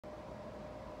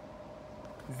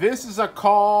This is a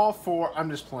call for, I'm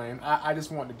just playing. I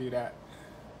just want to do that.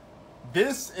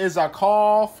 This is a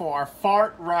call for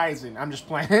fart rising. I'm just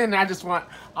playing. I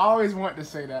always want to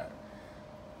say that.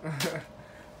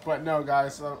 But no,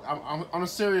 guys, on a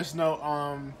serious note,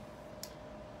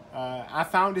 I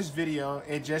found this video.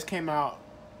 It just came out.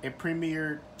 It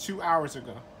premiered 2 hours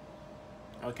ago.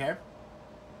 Okay?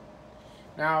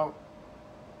 Now,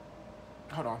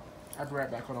 hold on. I'll be right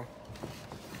back. Hold on.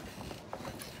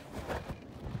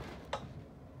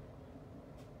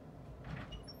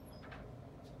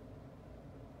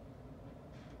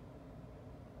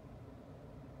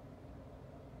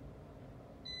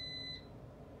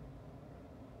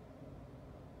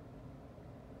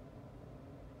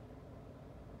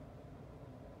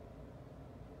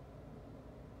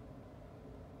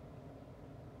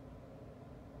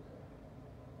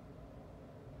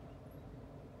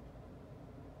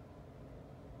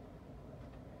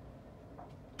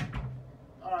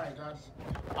 Alright guys,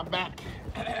 I'm back.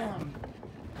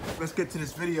 Let's get to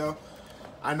this video.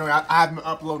 I know I haven't been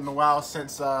uploading in a while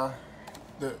since the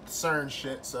CERN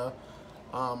shit, so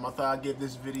I thought I'd give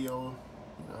this video,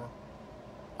 you know,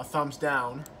 a thumbs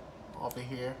down over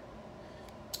here.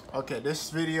 Okay,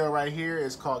 this video right here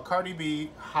is called Cardi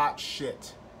B Hot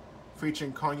Shit,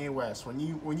 featuring Kanye West. When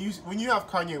you have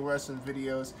Kanye West in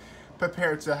videos,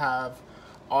 prepare to have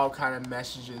all kind of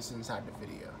messages inside the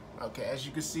video. Okay, as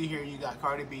you can see here, you got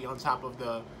Cardi B on top of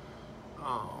the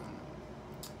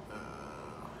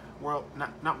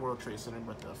not World Trade Center,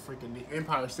 but the freaking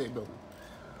Empire State Building.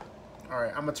 All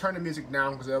right, I'm gonna turn the music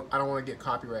down because I don't want to get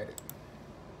copyrighted.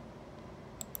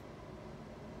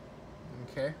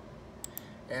 Okay,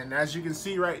 and as you can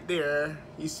see right there,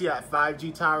 you see that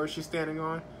 5G tower she's standing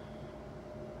on.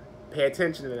 Pay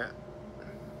attention to that.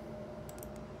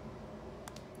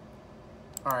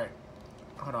 All right,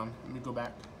 hold on, let me go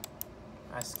back.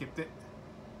 I skipped it.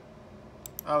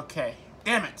 Okay.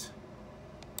 Damn it.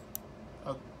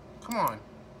 Oh, come on.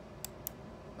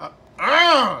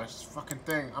 This fucking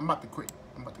thing. I'm about to quit.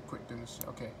 I'm about to quit doing this shit.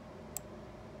 Okay.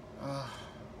 If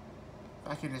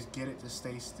I can just get it to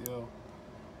stay still.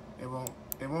 It won't.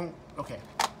 Okay.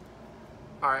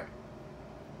 Alright.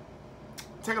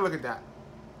 Take a look at that.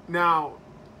 Now,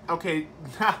 okay.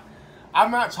 I'm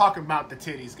not talking about the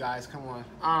titties, guys. Come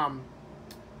on.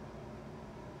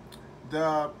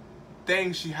 The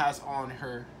thing she has on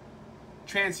her,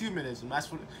 transhumanism. That's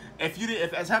what. If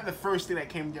that's not the first thing that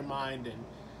came to your mind, then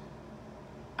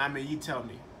I mean, you tell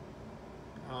me.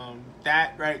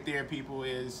 That right there, people,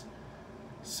 is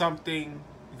something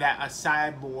that a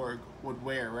cyborg would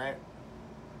wear, right?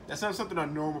 That's not something a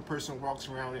normal person walks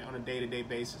around on a day-to-day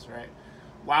basis, right?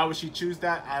 Why would she choose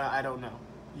that? I don't know.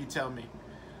 You tell me.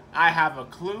 I have a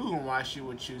clue on why she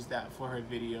would choose that for her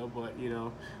video, but you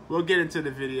know, we'll get into the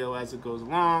video as it goes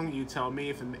along. You tell me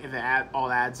if it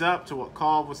all adds up to what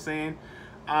Carl was saying.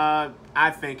 I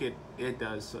think it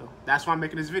does, so that's why I'm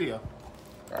making this video.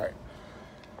 All right.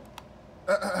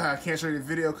 I can't show you the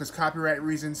video because copyright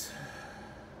reasons.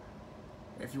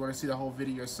 If you want to see the whole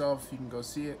video yourself, you can go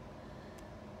see it.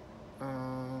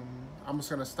 I'm just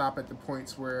gonna stop at the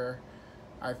points where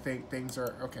I think things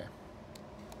are okay.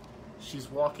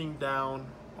 She's walking down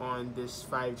on this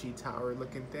 5G tower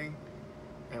looking thing,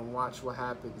 and watch what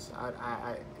happens.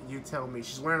 You tell me.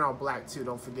 She's wearing all black too.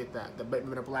 Don't forget that. The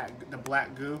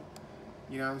black goo.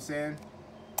 You know what I'm saying?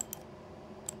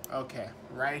 Okay,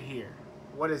 right here.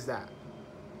 What is that?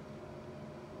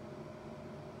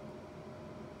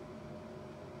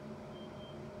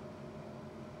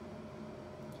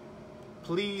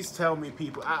 Please tell me,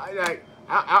 people.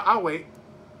 I'll wait.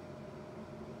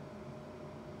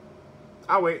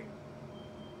 I'll wait.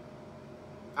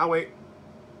 I'll wait.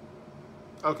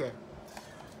 Okay.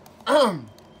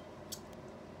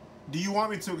 Do you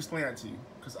want me to explain that to you?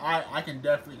 Because I can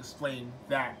definitely explain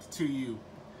that to you.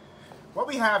 What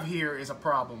we have here is a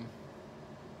problem.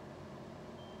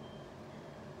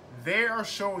 They are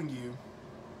showing you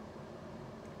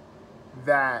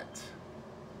that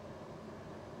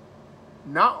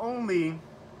not only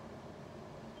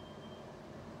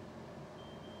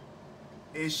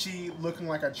is she looking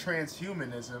like a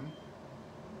transhumanism,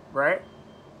 right?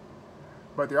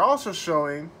 But they're also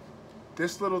showing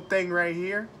this little thing right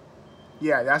here.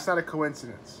 Yeah, that's not a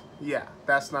coincidence. Yeah,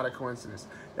 that's not a coincidence.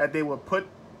 That they would put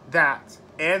that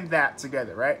and that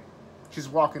together, right? She's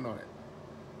walking on it.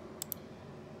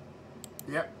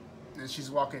 Yep. And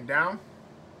she's walking down.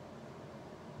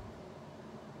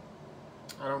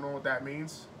 I don't know what that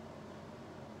means.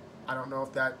 I don't know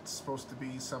if that's supposed to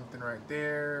be something right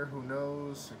there. Who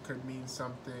knows? It could mean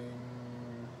something.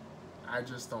 I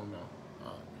just don't know.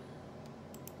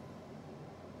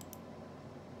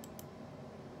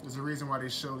 There's a reason why they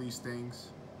show these things.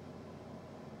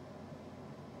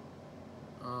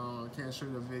 I can't show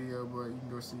you the video, but you can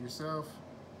go see yourself.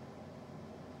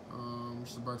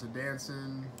 Just a bunch of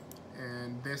dancing,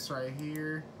 and this right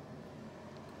here,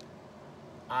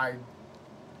 I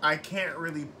can't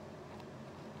really.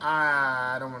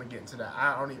 I don't want to get into that.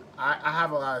 I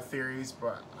have a lot of theories,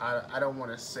 but I don't want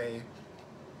to say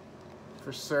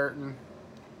for certain.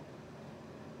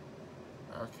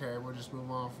 Okay, we'll just move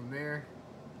on from there.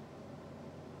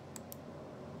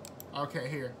 Okay,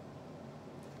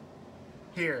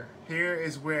 here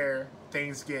is where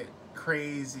things get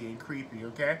crazy and creepy,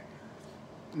 okay?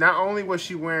 Not only was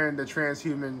she wearing the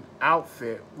transhuman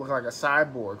outfit, look like a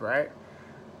cyborg, right?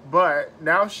 But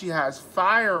now she has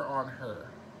fire on her.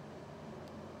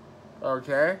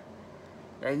 Okay?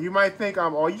 And you might think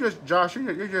Josh,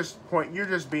 you're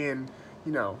just being,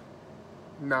 you know,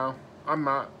 no, I'm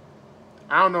not.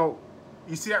 I don't know.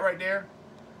 You see that right there?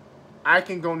 I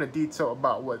can go into detail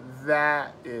about what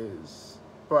that is,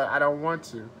 but I don't want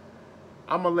to.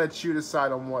 I'm gonna let you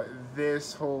decide on what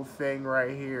this whole thing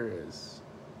right here is.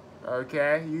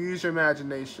 Okay? You use your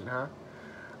imagination, huh?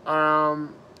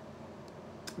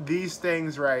 These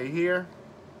things right here.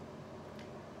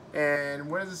 And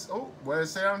what is this? Oh, what does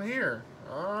it say on here?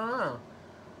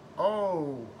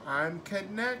 Oh, I'm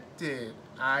connected.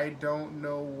 I don't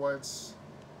know what's...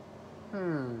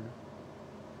 I'm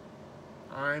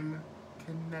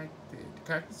connected.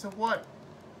 Connected to what?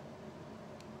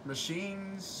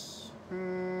 Machines?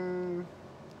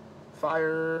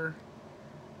 Fire?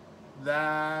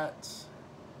 That?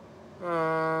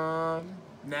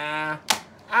 Nah.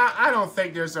 I don't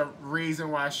think there's a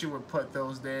reason why she would put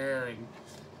those there.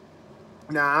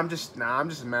 And I'm just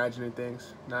imagining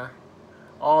things. Nah.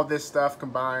 All this stuff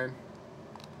combined.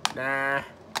 Nah.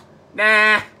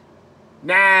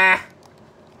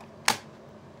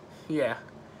 Yeah.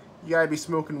 You gotta be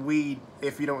smoking weed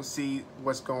if you don't see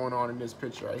what's going on in this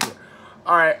picture right here.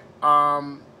 Alright,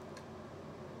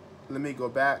 let me go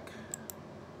back.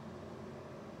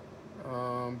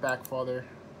 Back farther.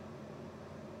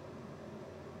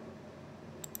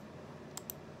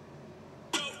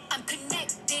 I'm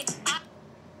connected.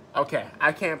 Okay,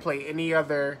 I can't play any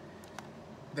other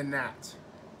than that.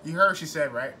 You heard what she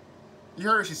said, right? You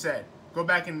heard what she said. Go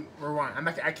back and rewind.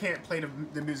 I can't play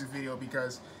the music video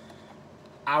because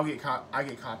I get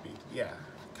copied. Yeah,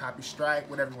 copy strike,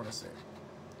 whatever you want to say.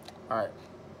 All right,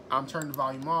 I'm turning the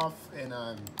volume off and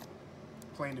I'm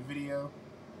playing the video.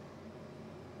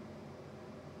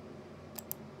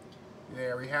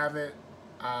 There we have it.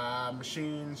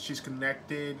 Machines. She's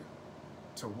connected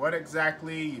to what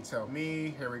exactly? You tell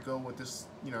me. Here we go with this.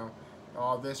 You know,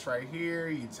 all this right here.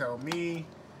 You tell me.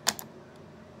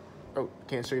 Oh,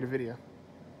 can't show you the video.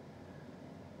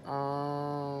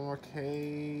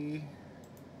 Okay.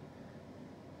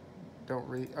 Don't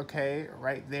read. Okay,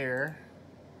 right there.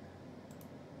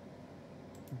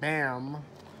 Bam.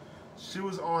 She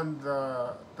was on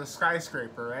the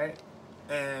skyscraper, right?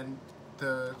 And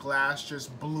the glass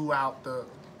just blew out the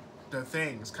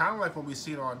things. Kind of like what we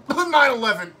seen on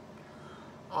 9/11.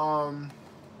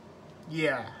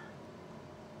 Yeah.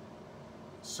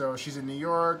 So she's in New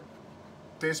York.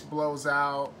 This blows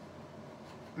out.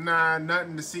 Nah,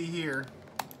 nothing to see here.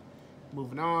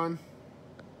 Moving on.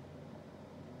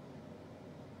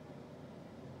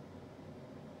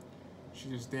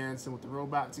 She's just dancing with the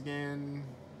robots again.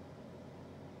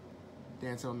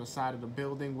 Dancing on the side of the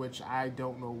building, which I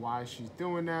don't know why she's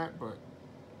doing that, but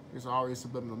there's always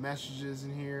subliminal messages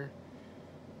in here.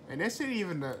 And this ain't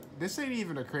even the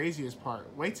craziest part.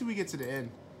 Wait till we get to the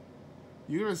end.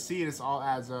 You're gonna see this all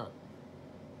adds up.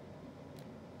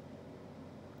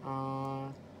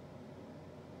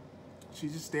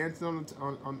 She's just dancing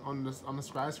on the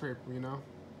skyscraper, you know,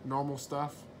 normal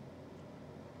stuff.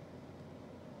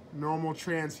 Normal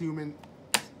transhuman.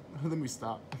 Let me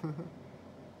stop.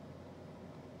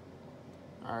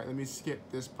 All right, let me skip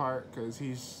this part because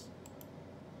he's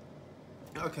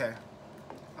okay.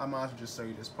 I might as well just show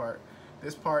you this part.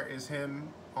 This part is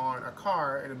him on a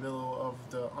car in the middle of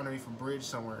underneath a bridge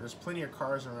somewhere. There's plenty of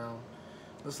cars around.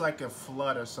 Looks like a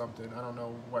flood or something. I don't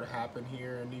know what happened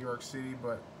here in New York City,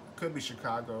 but it could be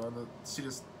Chicago. See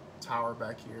this tower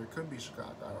back here? It could be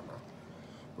Chicago. I don't know.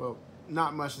 Well,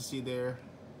 not much to see there.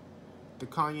 The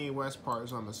Kanye West part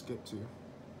is I'm gonna skip to.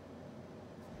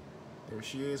 There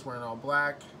she is, wearing all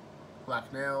black,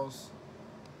 black nails.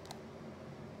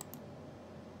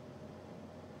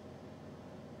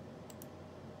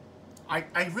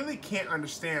 I really can't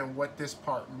understand what this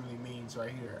part really means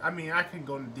right here. I mean, I can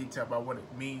go into detail about what it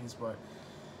means, but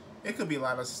it could be a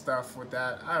lot of stuff with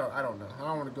that. I don't know. I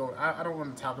don't want to go. I don't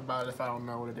want to talk about it if I don't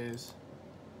know what it is.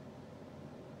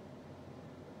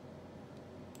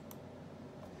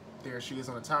 There she is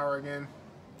on the tower again.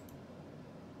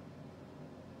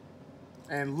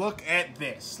 And look at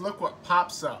this. Look what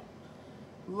pops up.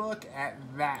 Look at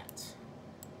that.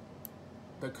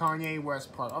 The Kanye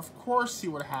West part. Of course he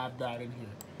would have that in here.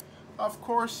 Of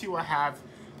course he would have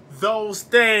those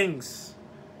things.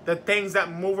 The things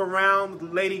that move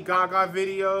around. Lady Gaga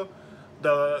video.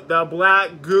 The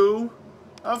black goo.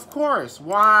 Of course.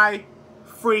 Why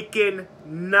freaking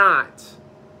not?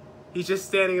 He's just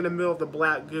standing in the middle of the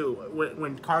black goo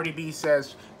when Cardi B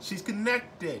says she's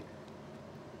connected.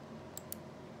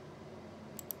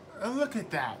 And look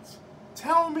at that.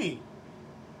 Tell me.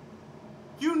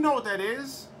 You know what that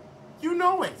is. You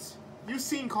know it. You've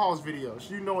seen Call's videos.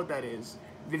 You know what that is.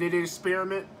 They did an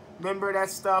experiment. Remember that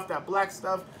stuff, that black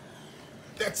stuff?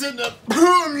 That's in the,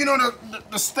 you know,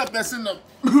 the stuff that's in the,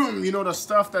 you know, the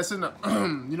stuff that's in the,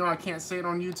 you know, I can't say it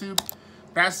on YouTube.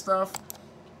 That stuff.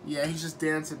 Yeah, he's just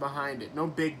dancing behind it. No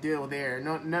big deal there.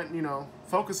 Not, you know,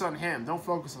 focus on him. Don't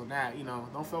focus on that, you know.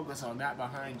 Don't focus on that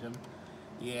behind him.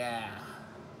 Yeah.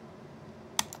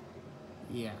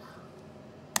 Yeah.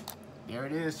 There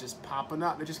it is, just popping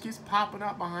up. It just keeps popping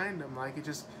up behind him. Like,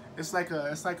 it's like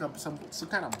some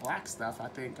kind of black stuff, I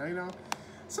think, you know?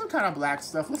 Some kind of black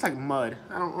stuff. Looks like mud.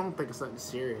 I don't think it's something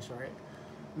serious, right?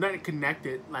 Nothing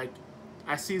connected. Like,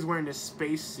 I see he's wearing this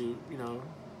space suit, you know.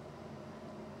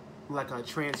 Like a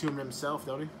transhuman himself,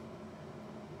 don't he?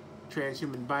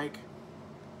 Transhuman bike.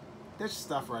 There's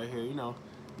stuff right here, you know.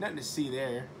 Nothing to see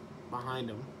there behind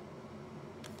him.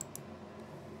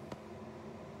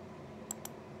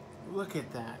 Look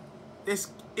at that. It's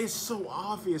so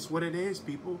obvious what it is,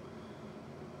 people.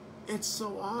 It's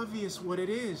so obvious what it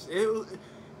is.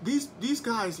 These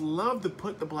guys love to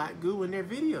put the black goo in their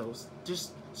videos.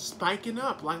 Just spiking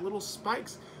up like little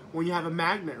spikes. When you have a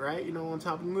magnet, right? You know, on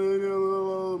top of the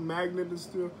little magnet and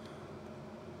stuff.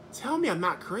 Tell me I'm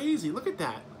not crazy. Look at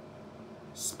that.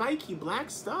 Spiky black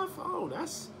stuff. Oh,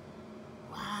 that's...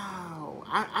 Wow.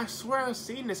 I swear I've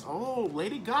seen this. Oh,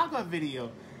 Lady Gaga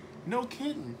video. No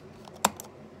kidding.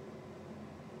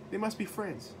 They must be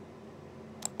friends.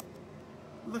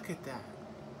 Look at that.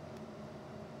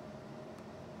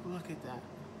 Look at that.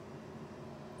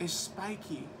 It's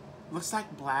spiky. Looks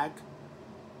like black.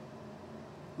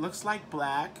 Looks like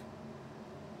black.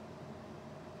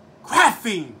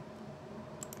 Graphene!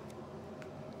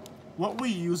 What we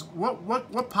use,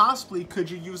 what possibly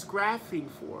could you use graphene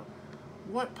for?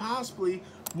 What possibly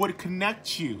would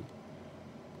connect you?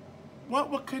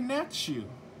 What would connect you?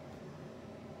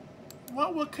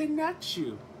 What would connect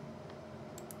you?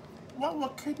 What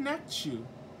would connect you?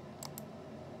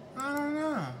 I don't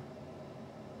know.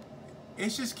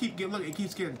 It's just keep getting, look, it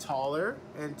keeps getting taller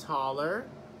and taller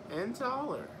and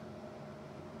taller.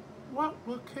 What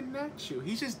would connect you?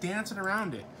 He's just dancing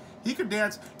around it. He could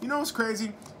dance, you know what's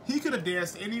crazy? He could have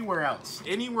danced anywhere else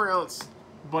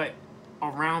but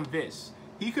around this.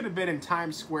 He could have been in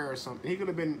Times Square or something. He could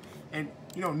have been in,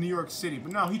 you know, New York City.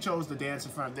 But no, he chose to dance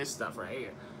in front of this stuff right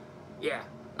here. Yeah.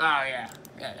 Oh, yeah.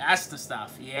 Yeah, that's the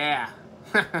stuff. Yeah.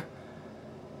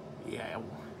 Yeah.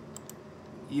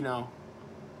 You know,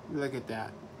 look at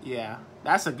that. Yeah.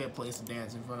 That's a good place to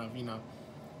dance in front of, you know.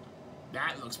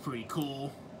 That looks pretty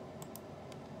cool.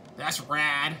 That's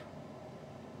rad.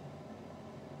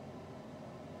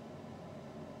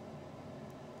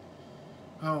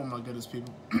 Oh my goodness,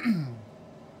 people.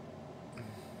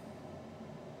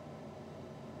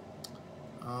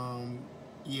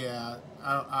 Yeah,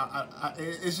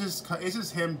 it's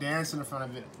just him dancing in front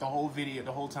of it the whole video,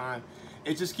 the whole time.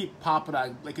 It just keeps popping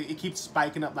out, like it keeps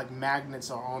spiking up like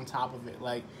magnets are on top of it.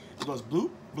 Like it goes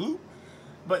bloop, bloop.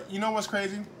 But you know what's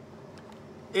crazy?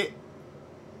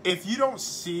 If you don't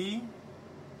see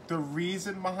the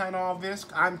reason behind all this,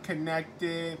 I'm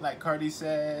connected, like Cardi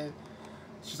said,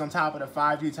 she's on top of the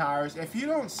 5G towers. If you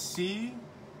don't see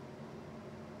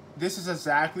this is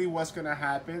exactly what's gonna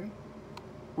happen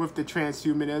with the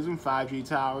transhumanism, 5G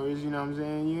towers, you know what I'm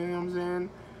saying? You know what I'm saying?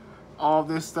 All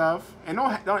this stuff. And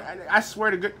don't I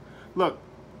swear to good, look,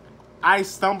 I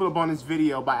stumbled upon this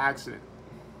video by accident.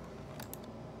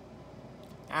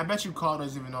 I bet you Carl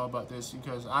doesn't even know about this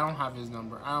because I don't have his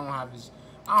number. I don't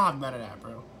have none of that,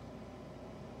 bro.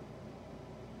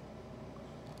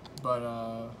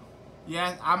 But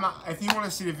yeah, if you want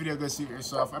to see the video, go see it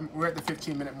yourself. We're at the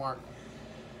 15-minute mark.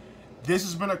 This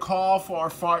has been a call for our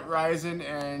Fart Rising,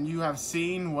 and you have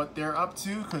seen what they're up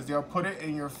to because they'll put it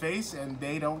in your face and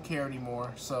they don't care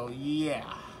anymore. So yeah.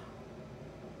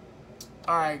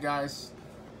 Alright guys.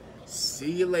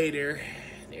 See you later.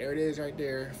 There it is right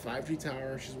there. 5G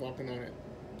tower. She's walking on it.